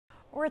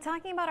We're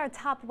talking about our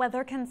top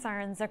weather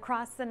concerns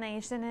across the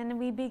nation, and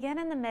we begin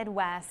in the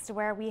Midwest,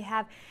 where we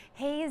have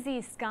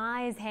hazy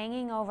skies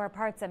hanging over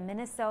parts of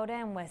Minnesota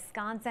and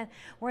Wisconsin,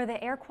 where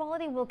the air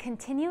quality will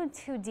continue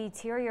to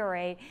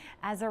deteriorate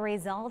as a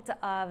result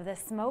of the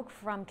smoke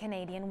from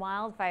Canadian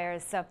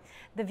wildfires. So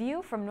the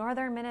view from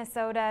northern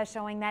Minnesota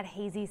showing that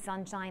hazy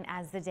sunshine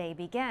as the day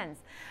begins.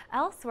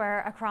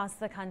 Elsewhere across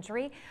the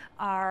country,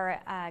 our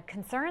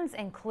concerns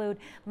include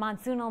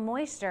monsoonal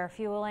moisture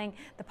fueling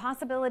the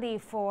possibility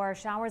for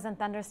showers and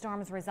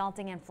thunderstorms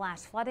resulting in flash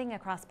flooding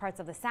across parts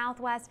of the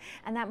southwest,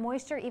 and that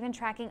moisture even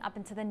tracking up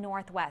into the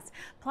northwest.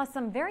 Plus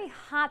some very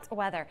hot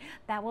weather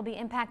that will be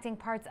impacting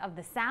parts of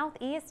the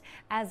southeast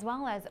as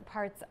well as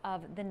parts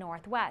of the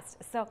northwest.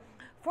 So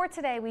for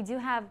today, we do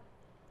have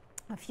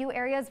a few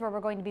areas where we're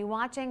going to be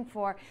watching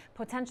for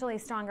potentially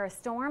stronger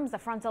storms. The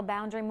frontal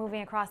boundary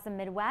moving across the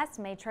Midwest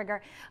may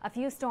trigger a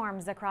few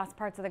storms across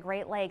parts of the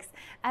Great Lakes,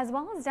 as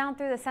well as down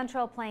through the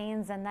Central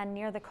Plains and then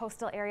near the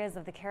coastal areas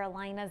of the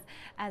Carolinas,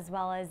 as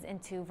well as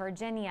into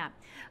Virginia.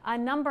 A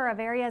number of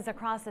areas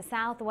across the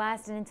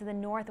southwest and into the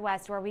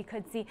northwest where we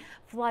could see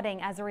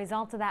flooding as a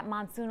result of that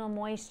monsoonal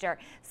moisture.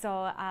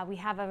 So we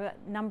have a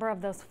number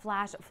of those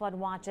flash flood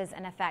watches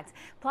in effect.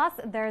 Plus,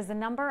 there's a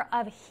number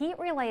of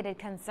heat-related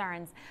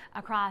concerns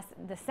across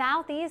the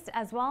southeast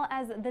as well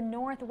as the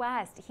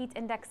northwest. Heat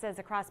indexes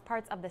across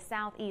parts of the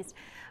southeast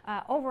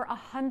over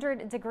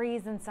 100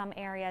 degrees in some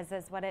areas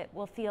is what it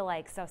will feel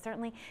like. So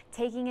certainly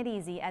taking it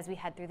easy as we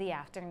head through the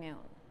afternoon.